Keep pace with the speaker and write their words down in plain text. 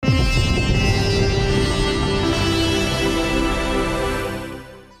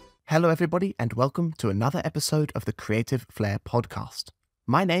Hello everybody and welcome to another episode of the Creative Flair podcast.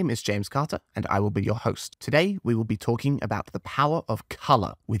 My name is James Carter and I will be your host. Today we will be talking about the power of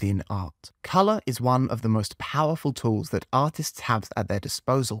colour within art. Colour is one of the most powerful tools that artists have at their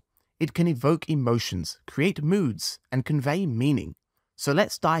disposal. It can evoke emotions, create moods, and convey meaning. So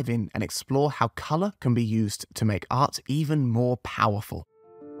let's dive in and explore how colour can be used to make art even more powerful.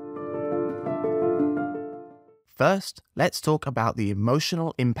 First, let's talk about the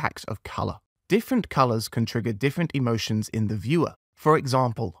emotional impact of colour. Different colours can trigger different emotions in the viewer. For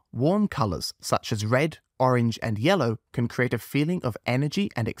example, warm colours such as red, orange, and yellow can create a feeling of energy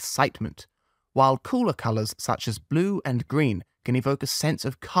and excitement, while cooler colours such as blue and green can evoke a sense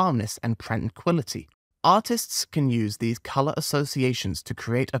of calmness and tranquility. Artists can use these colour associations to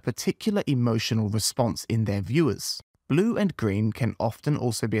create a particular emotional response in their viewers. Blue and green can often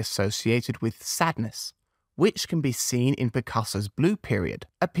also be associated with sadness, which can be seen in Picasso's Blue period,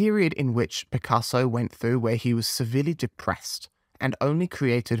 a period in which Picasso went through where he was severely depressed and only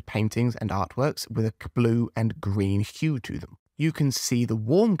created paintings and artworks with a blue and green hue to them. You can see the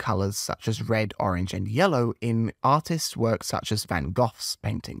warm colours such as red, orange, and yellow in artists' work such as Van Gogh's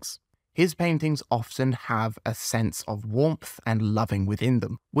paintings. His paintings often have a sense of warmth and loving within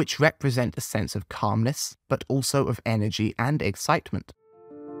them, which represent a sense of calmness, but also of energy and excitement.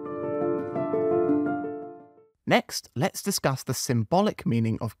 Next, let's discuss the symbolic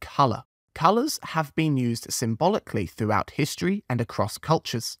meaning of colour. Colours have been used symbolically throughout history and across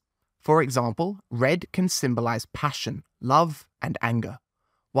cultures. For example, red can symbolise passion, love, and anger,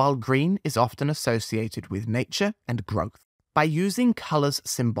 while green is often associated with nature and growth. By using colours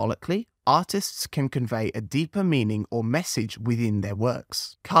symbolically, artists can convey a deeper meaning or message within their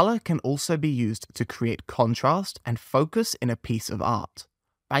works. Colour can also be used to create contrast and focus in a piece of art.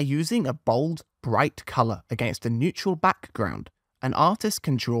 By using a bold, bright colour against a neutral background, an artist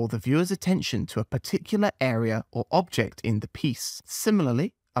can draw the viewer's attention to a particular area or object in the piece.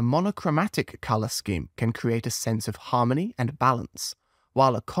 Similarly, a monochromatic colour scheme can create a sense of harmony and balance,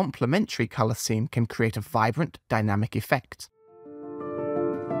 while a complementary colour scheme can create a vibrant, dynamic effect.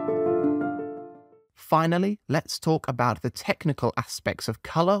 Finally, let's talk about the technical aspects of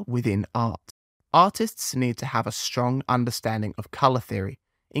colour within art. Artists need to have a strong understanding of colour theory,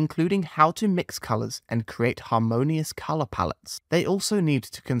 including how to mix colours and create harmonious colour palettes. They also need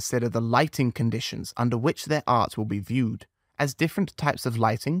to consider the lighting conditions under which their art will be viewed, as different types of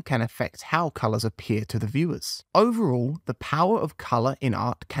lighting can affect how colours appear to the viewers. Overall, the power of colour in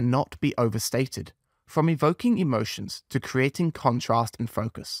art cannot be overstated. From evoking emotions to creating contrast and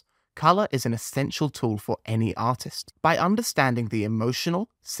focus, colour is an essential tool for any artist. By understanding the emotional,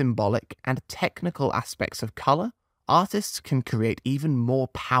 symbolic, and technical aspects of colour, artists can create even more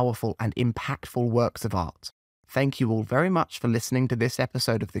powerful and impactful works of art. Thank you all very much for listening to this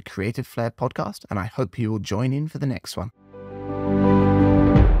episode of the Creative Flair podcast, and I hope you will join in for the next one.